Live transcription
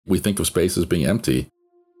we think of space as being empty.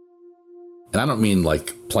 And I don't mean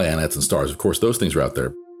like planets and stars. Of course, those things are out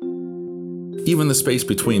there. Even the space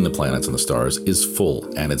between the planets and the stars is full,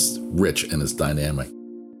 and it's rich and it's dynamic.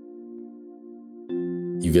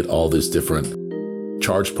 You get all these different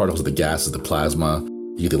charged particles, the gases, the plasma.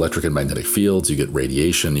 You get the electric and magnetic fields. You get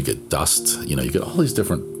radiation. You get dust. You get all these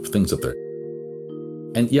different things up there.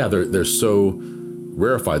 And yeah, they're so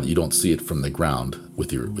rarefied that you don't see it from the ground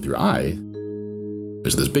with your eye.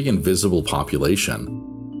 There's this big invisible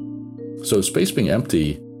population. So space being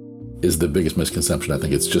empty is the biggest misconception. I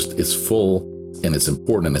think it's full and it's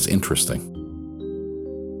important and it's interesting.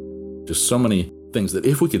 Just so many things that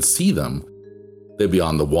if we could see them, they'd be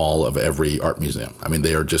on the wall of every art museum. I mean,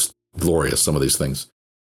 they are just glorious, some of these things.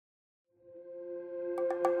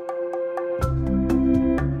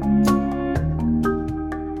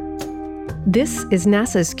 This is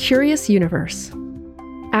NASA's Curious Universe.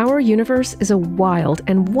 Our universe is a wild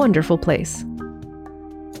and wonderful place.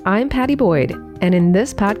 I'm Patty Boyd, and in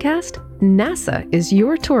this podcast, NASA is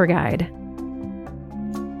your tour guide.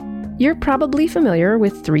 You're probably familiar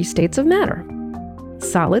with 3 states of matter: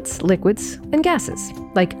 solids, liquids, and gases,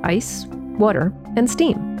 like ice, water, and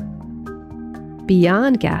steam.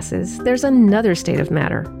 Beyond gases, there's another state of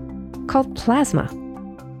matter called plasma,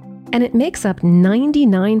 and it makes up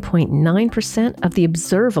 99.9% of the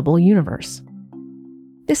observable universe.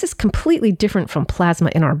 This is completely different from plasma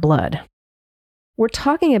in our blood. We're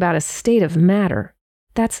talking about a state of matter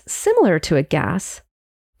that's similar to a gas,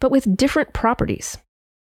 but with different properties.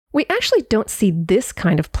 We actually don't see this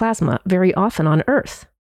kind of plasma very often on Earth,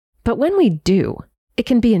 but when we do, it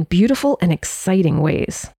can be in beautiful and exciting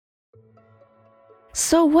ways.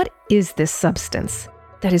 So what is this substance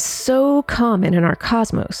that is so common in our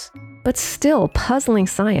cosmos, but still puzzling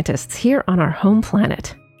scientists here on our home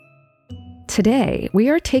planet? Today, we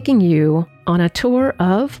are taking you on a tour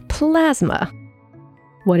of plasma,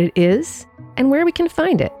 what it is, and where we can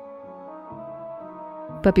find it.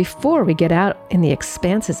 But before we get out in the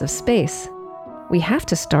expanses of space, we have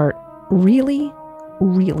to start really,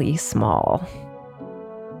 really small.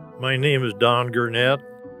 My name is Don Gurnett.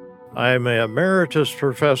 I'm an emeritus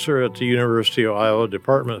professor at the University of Iowa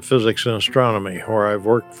Department of Physics and Astronomy, where I've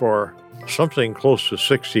worked for something close to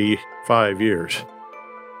 65 years.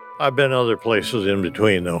 I've been other places in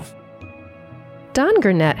between, though. Don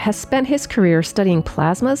Gurnett has spent his career studying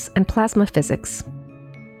plasmas and plasma physics.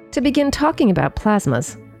 To begin talking about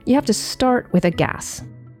plasmas, you have to start with a gas.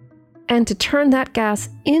 And to turn that gas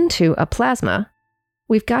into a plasma,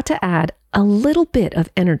 we've got to add a little bit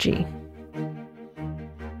of energy.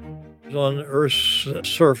 On Earth's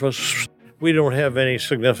surface, we don't have any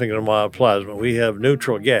significant amount of plasma. We have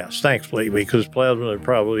neutral gas, thankfully, because plasma would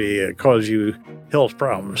probably cause you health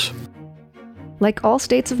problems. Like all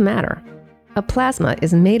states of matter, a plasma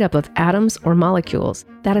is made up of atoms or molecules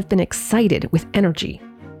that have been excited with energy.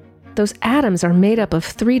 Those atoms are made up of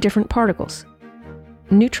 3 different particles: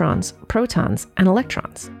 neutrons, protons, and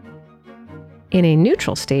electrons. In a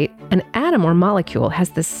neutral state, an atom or molecule has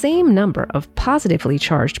the same number of positively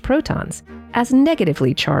charged protons as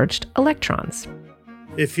negatively charged electrons.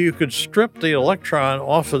 If you could strip the electron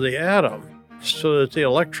off of the atom so that the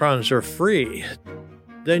electrons are free,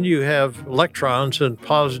 then you have electrons and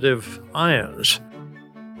positive ions.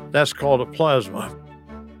 That's called a plasma.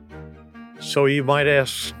 So you might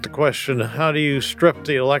ask the question, how do you strip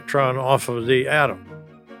the electron off of the atom?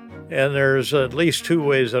 And there's at least 2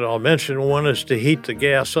 ways that I'll mention. One is to heat the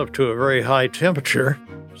gas up to a very high temperature,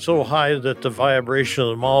 so high that the vibration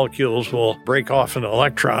of the molecules will break off an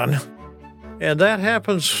electron. And that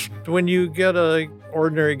happens when you get an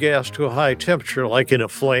ordinary gas to a high temperature, like in a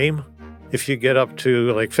flame. If you get up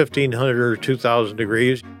to like 1,500 or 2,000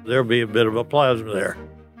 degrees, there'll be a bit of a plasma there.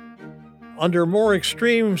 Under more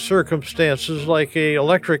extreme circumstances, like an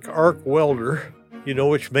electric arc welder,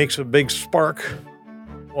 which makes a big spark,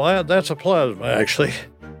 well, that's a plasma, actually.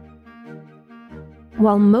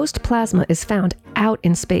 While most plasma is found out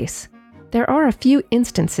in space, there are a few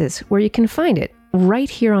instances where you can find it right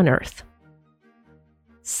here on Earth.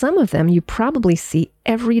 Some of them you probably see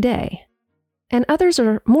every day, and others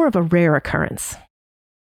are more of a rare occurrence.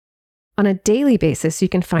 On a daily basis, you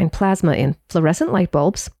can find plasma in fluorescent light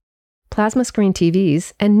bulbs, plasma screen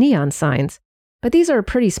TVs, and neon signs, but these are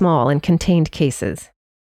pretty small and contained cases.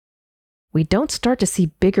 We don't start to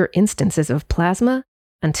see bigger instances of plasma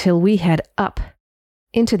until we head up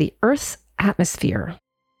into the Earth's atmosphere.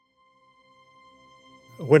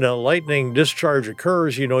 When a lightning discharge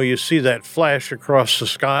occurs, you see that flash across the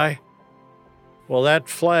sky. Well, that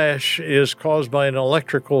flash is caused by an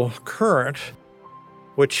electrical current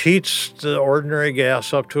which heats the ordinary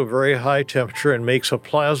gas up to a very high temperature and makes a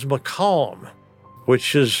plasma column,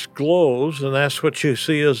 which glows, and that's what you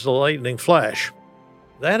see as the lightning flash.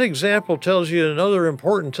 That example tells you another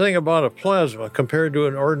important thing about a plasma compared to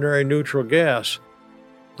an ordinary neutral gas.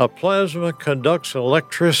 A plasma conducts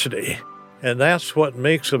electricity, and that's what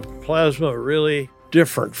makes a plasma really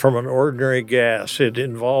different from an ordinary gas. It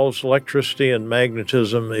involves electricity and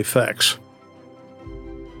magnetism effects.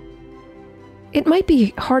 It might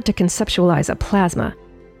be hard to conceptualize a plasma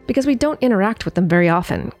because we don't interact with them very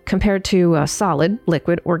often compared to a solid,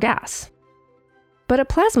 liquid, or gas. But a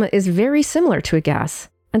plasma is very similar to a gas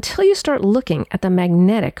until you start looking at the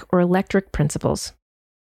magnetic or electric principles.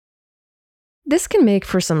 This can make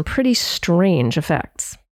for some pretty strange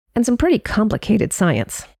effects and some pretty complicated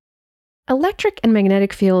science. Electric and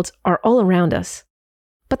magnetic fields are all around us,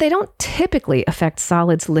 but they don't typically affect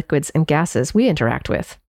solids, liquids, and gases we interact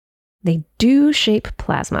with. They do shape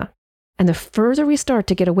plasma, and the further we start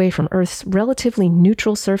to get away from Earth's relatively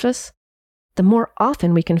neutral surface, the more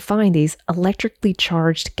often we can find these electrically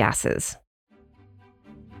charged gases.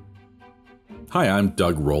 Hi, I'm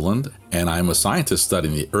Doug Rowland, and I'm a scientist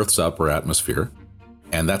studying the Earth's upper atmosphere.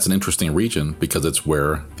 And that's an interesting region because it's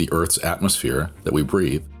where the Earth's atmosphere that we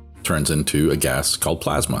breathe turns into a gas called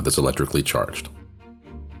plasma that's electrically charged.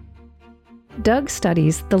 Doug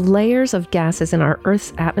studies the layers of gases in our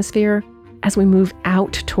Earth's atmosphere as we move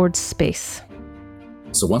out towards space.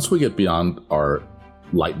 So once we get beyond our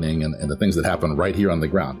lightning and the things that happen right here on the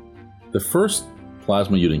ground, the first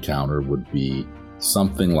plasma you'd encounter would be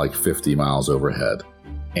something like 50 miles overhead.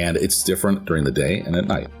 And it's different during the day and at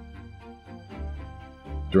night.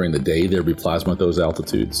 During the day, there'd be plasma at those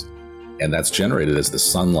altitudes, and that's generated as the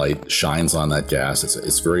sunlight shines on that gas.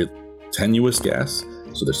 It's very tenuous gas,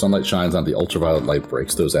 so the sunlight shines on the ultraviolet light,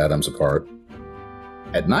 breaks those atoms apart.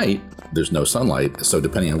 At night, there's no sunlight, so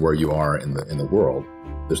depending on where you are in the world,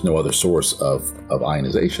 there's no other source of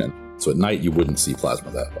ionization. So at night, you wouldn't see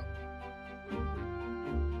plasma that way.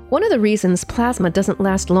 One of the reasons plasma doesn't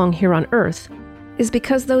last long here on Earth is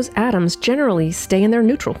because those atoms generally stay in their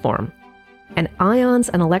neutral form, and ions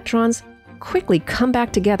and electrons quickly come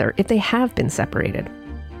back together if they have been separated.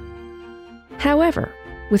 However,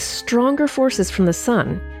 with stronger forces from the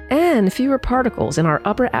sun and fewer particles in our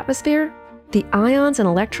upper atmosphere, the ions and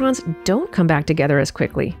electrons don't come back together as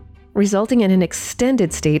quickly, resulting in an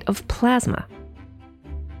extended state of plasma.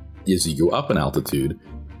 As you go up in altitude,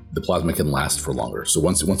 the plasma can last for longer. So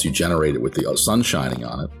once you generate it with the sun shining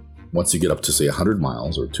on it, once you get up to, say, 100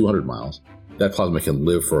 miles or 200 miles, that plasma can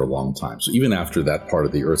live for a long time. So even after that part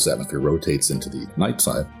of the Earth's atmosphere rotates into the night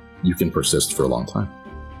side, you can persist for a long time.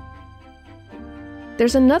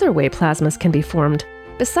 There's another way plasmas can be formed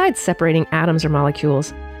besides separating atoms or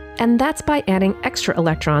molecules, and that's by adding extra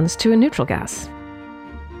electrons to a neutral gas.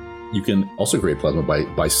 You can also create plasma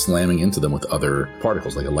by slamming into them with other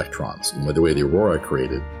particles like electrons. And the way the aurora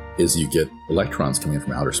created is you get electrons coming in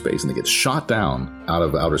from outer space, and they get shot down out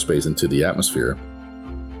of outer space into the atmosphere.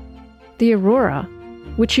 The aurora,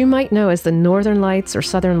 which you might know as the northern lights or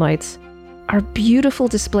southern lights, are beautiful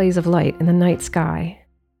displays of light in the night sky.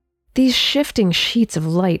 These shifting sheets of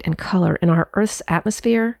light and color in our Earth's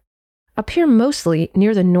atmosphere appear mostly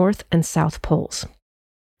near the north and south poles.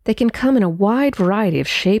 They can come in a wide variety of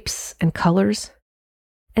shapes and colors,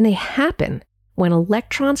 and they happen when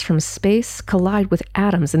electrons from space collide with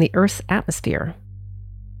atoms in the Earth's atmosphere.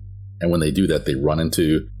 And when they do that, they run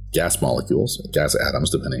into gas molecules, gas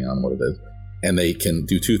atoms, depending on what it is, and they can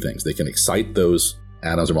do two things. They can excite those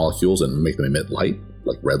atoms or molecules and make them emit light,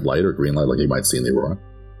 like red light or green light, like you might see in the aurora.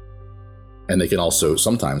 And they can also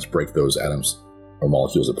sometimes break those atoms or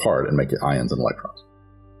molecules apart and make ions and electrons.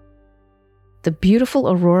 The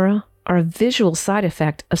beautiful aurora are a visual side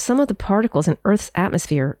effect of some of the particles in Earth's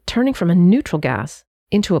atmosphere turning from a neutral gas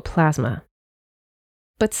into a plasma.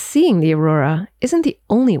 But seeing the aurora isn't the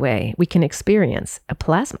only way we can experience a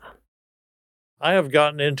plasma. I have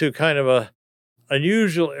gotten into kind of an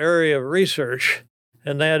unusual area of research,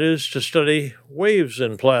 and that is to study waves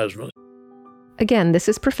in plasma. Again, this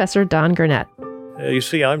is Professor Don Gurnett. You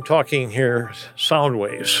see, I'm talking here sound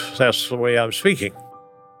waves. That's the way I'm speaking.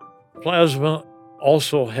 Plasma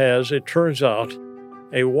also has, it turns out,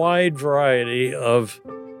 a wide variety of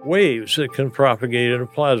waves that can propagate in a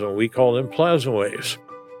plasma. We call them plasma waves.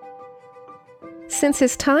 Since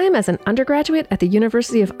his time as an undergraduate at the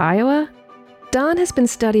University of Iowa, Don has been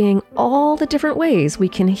studying all the different ways we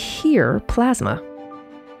can hear plasma.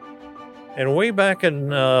 And way back in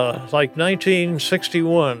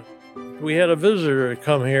 1961, we had a visitor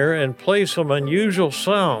come here and play some unusual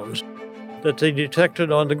sounds that they detected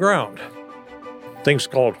on the ground, things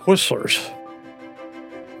called whistlers.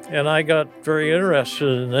 And I got very interested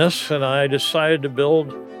in this, and I decided to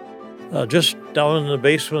build just down in the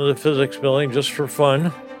basement of the physics building just for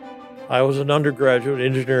fun. I was an undergraduate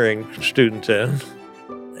engineering student then,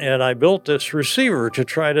 and I built this receiver to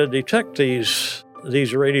try to detect these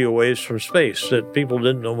radio waves from space that people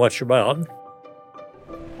didn't know much about.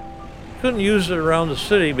 Couldn't use it around the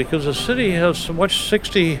city because the city has so much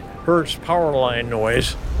 60 hertz power line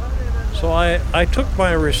noise. So I took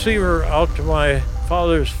my receiver out to my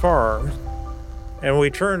father's farm, and we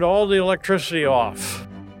turned all the electricity off.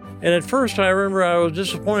 And at first I remember I was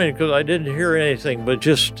disappointed because I didn't hear anything but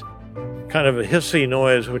just kind of a hissy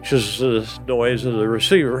noise, which is the noise of the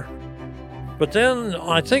receiver. But then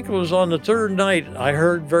I think it was on the third night I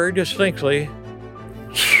heard very distinctly,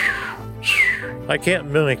 I can't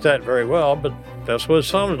mimic that very well, but that's what it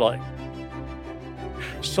sounded like.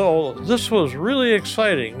 So this was really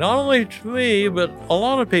exciting, not only to me, but a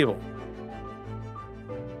lot of people.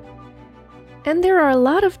 And there are a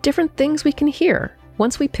lot of different things we can hear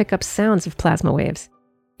once we pick up sounds of plasma waves,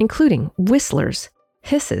 including whistlers,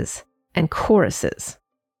 hisses, and choruses.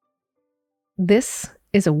 This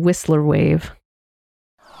is a whistler wave.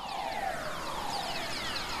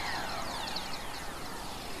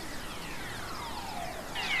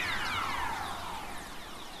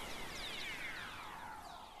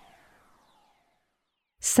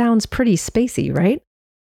 Sounds pretty spacey, right?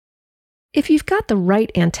 If you've got the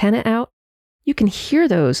right antenna out, you can hear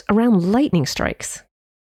those around lightning strikes.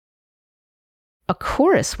 A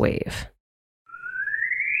chorus wave.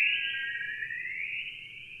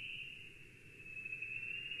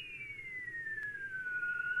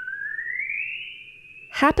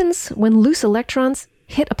 Happens when loose electrons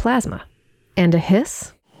hit a plasma. And a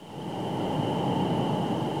hiss?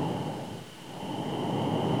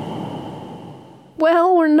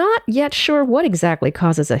 Well, we're not yet sure what exactly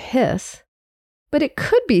causes a hiss, but it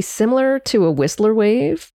could be similar to a whistler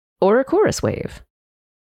wave or a chorus wave.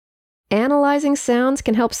 Analyzing sounds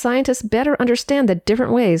can help scientists better understand the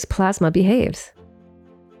different ways plasma behaves.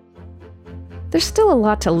 There's still a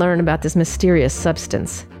lot to learn about this mysterious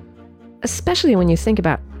substance, especially when you think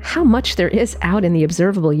about how much there is out in the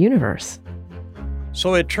observable universe.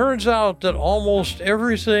 So it turns out that almost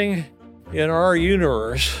everything in our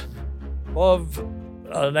universe above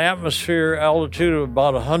an atmosphere altitude of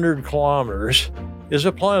about 100 kilometers is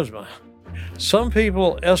a plasma. Some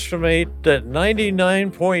people estimate that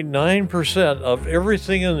 99.9% of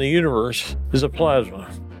everything in the universe is a plasma.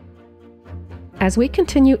 As we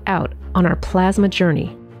continue out on our plasma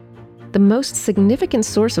journey, the most significant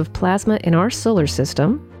source of plasma in our solar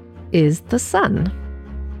system is the sun.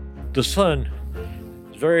 The sun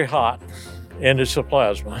is very hot, and it's a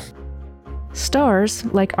plasma. Stars,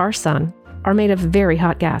 like our sun, are made of very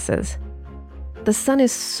hot gases. The sun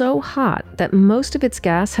is so hot that most of its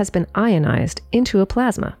gas has been ionized into a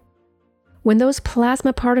plasma. When those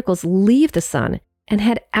plasma particles leave the sun and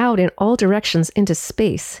head out in all directions into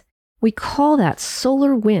space, we call that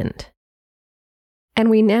solar wind. And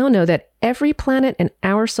we now know that every planet in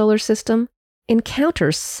our solar system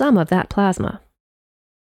encounters some of that plasma.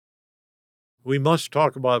 We must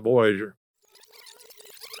talk about Voyager.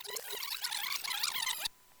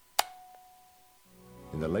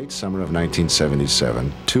 In the late summer of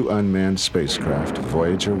 1977, two unmanned spacecraft,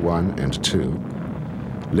 Voyager 1 and 2,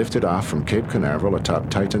 lifted off from Cape Canaveral atop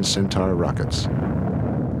Titan Centaur rockets.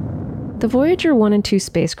 The Voyager 1 and 2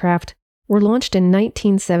 spacecraft were launched in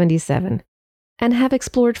 1977 and have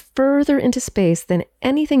explored further into space than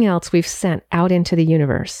anything else we've sent out into the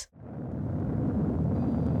universe.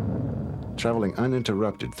 Traveling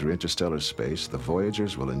uninterrupted through interstellar space, the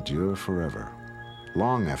Voyagers will endure forever,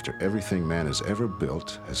 long after everything man has ever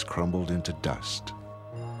built has crumbled into dust.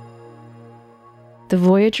 The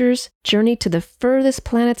Voyagers journeyed to the furthest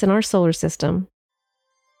planets in our solar system.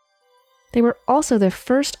 They were also the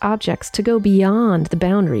first objects to go beyond the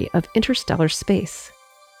boundary of interstellar space,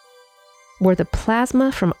 where the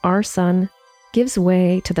plasma from our sun gives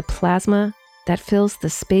way to the plasma that fills the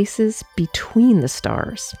spaces between the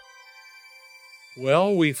stars.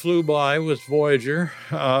 Well, we flew by with Voyager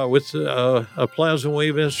with a plasma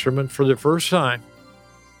wave instrument for the first time.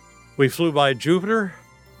 We flew by Jupiter,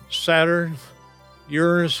 Saturn,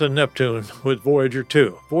 Uranus, and Neptune with Voyager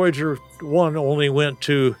 2. Voyager 1 only went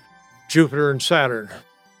to Jupiter and Saturn.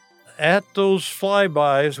 At those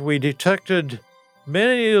flybys, we detected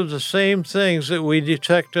many of the same things that we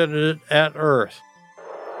detected at Earth.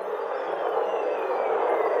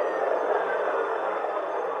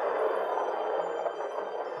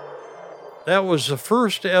 That was the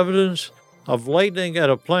first evidence of lightning at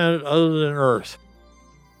a planet other than Earth.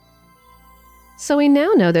 So we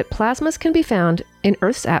now know that plasmas can be found in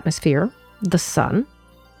Earth's atmosphere, the sun,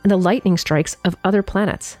 and the lightning strikes of other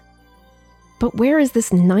planets. But where is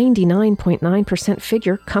this 99.9%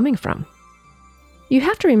 figure coming from? You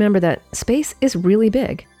have to remember that space is really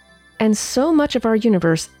big, and so much of our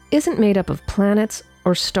universe isn't made up of planets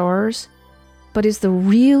or stars, but is the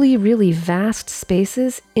really, really vast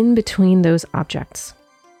spaces in between those objects.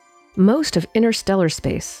 Most of interstellar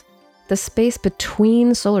space, the space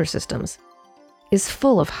between solar systems, is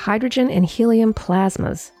full of hydrogen and helium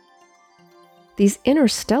plasmas. These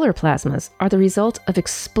interstellar plasmas are the result of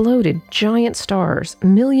exploded giant stars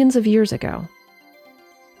millions of years ago.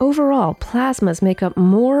 Overall, plasmas make up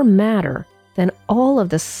more matter than all of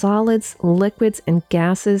the solids, liquids, and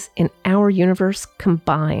gases in our universe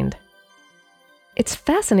combined. It's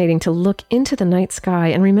fascinating to look into the night sky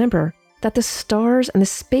and remember that the stars and the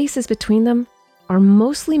spaces between them are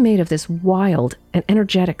mostly made of this wild and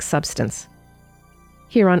energetic substance.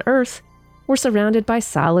 Here on Earth, we're surrounded by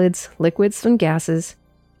solids, liquids, and gases,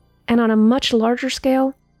 and on a much larger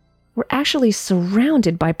scale, we're actually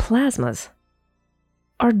surrounded by plasmas.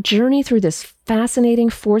 Our journey through this fascinating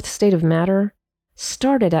fourth state of matter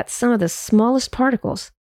started at some of the smallest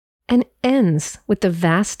particles and ends with the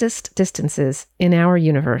vastest distances in our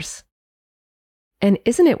universe. And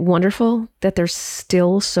isn't it wonderful that there's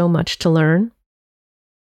still so much to learn?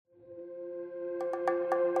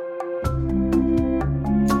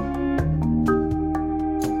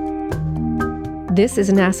 This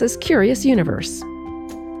is NASA's Curious Universe.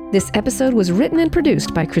 This episode was written and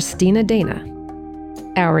produced by Christina Dana.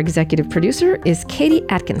 Our executive producer is Katie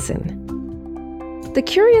Atkinson. The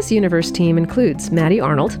Curious Universe team includes Maddie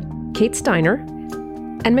Arnold, Kate Steiner,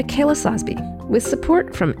 and Michaela Sosby, with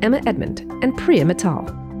support from Emma Edmond and Priya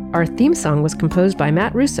Mittal. Our theme song was composed by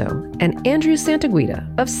Matt Russo and Andrew Santaguida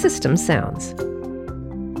of System Sounds.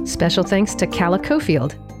 Special thanks to Calla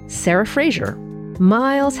Cofield, Sarah Fraser,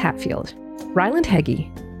 Miles Hatfield, Rowland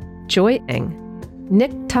Heggie, Joy Eng,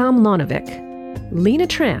 Nick Tom Lonovic, Lena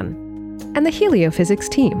Tran, and the Heliophysics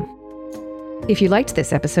team. If you liked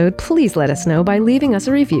this episode, please let us know by leaving us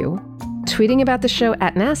a review, tweeting about the show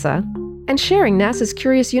at NASA, and sharing NASA's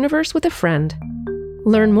Curious Universe with a friend.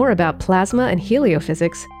 Learn more about plasma and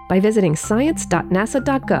heliophysics by visiting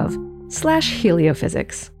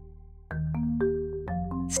science.nasa.gov/heliophysics.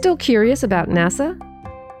 Still curious about NASA?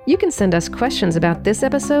 You can send us questions about this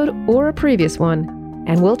episode or a previous one,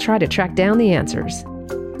 and we'll try to track down the answers.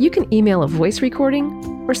 You can email a voice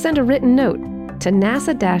recording or send a written note to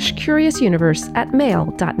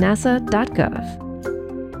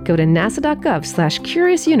nasa-curiousuniverse@mail.nasa.gov. Go to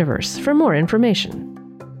nasa.gov/curiousuniverse for more information.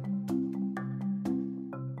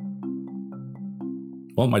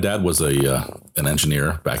 Well, my dad was an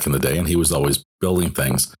engineer back in the day, and he was always building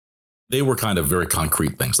things. They were kind of very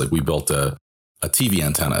concrete things. Like we built a TV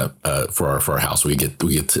antenna for our house. We get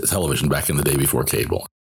television back in the day before cable.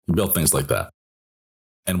 We built things like that.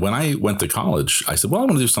 And when I went to college, I said, well, I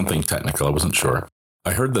want to do something technical. I wasn't sure.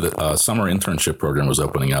 I heard that a summer internship program was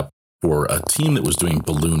opening up for a team that was doing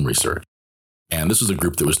balloon research. And this was a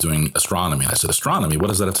group that was doing astronomy. And I said, astronomy? What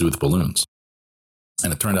does that have to do with balloons?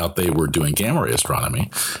 And it turned out they were doing gamma ray astronomy,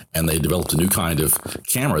 and they developed a new kind of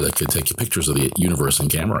camera that could take pictures of the universe in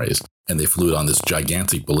gamma rays. And they flew it on this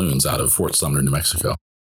gigantic balloons out of Fort Sumner, New Mexico.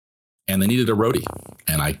 And they needed a roadie.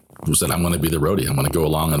 And I said, I'm going to be the roadie. I'm going to go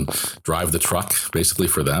along and drive the truck basically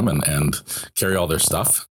for them and carry all their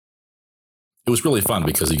stuff. It was really fun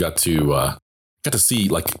because you got to see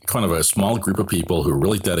like kind of a small group of people who were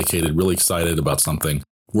really dedicated, really excited about something,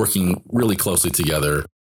 working really closely together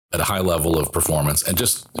at a high level of performance and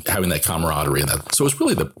just having that camaraderie and that. So it was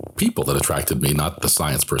really the people that attracted me, not the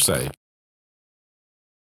science per se.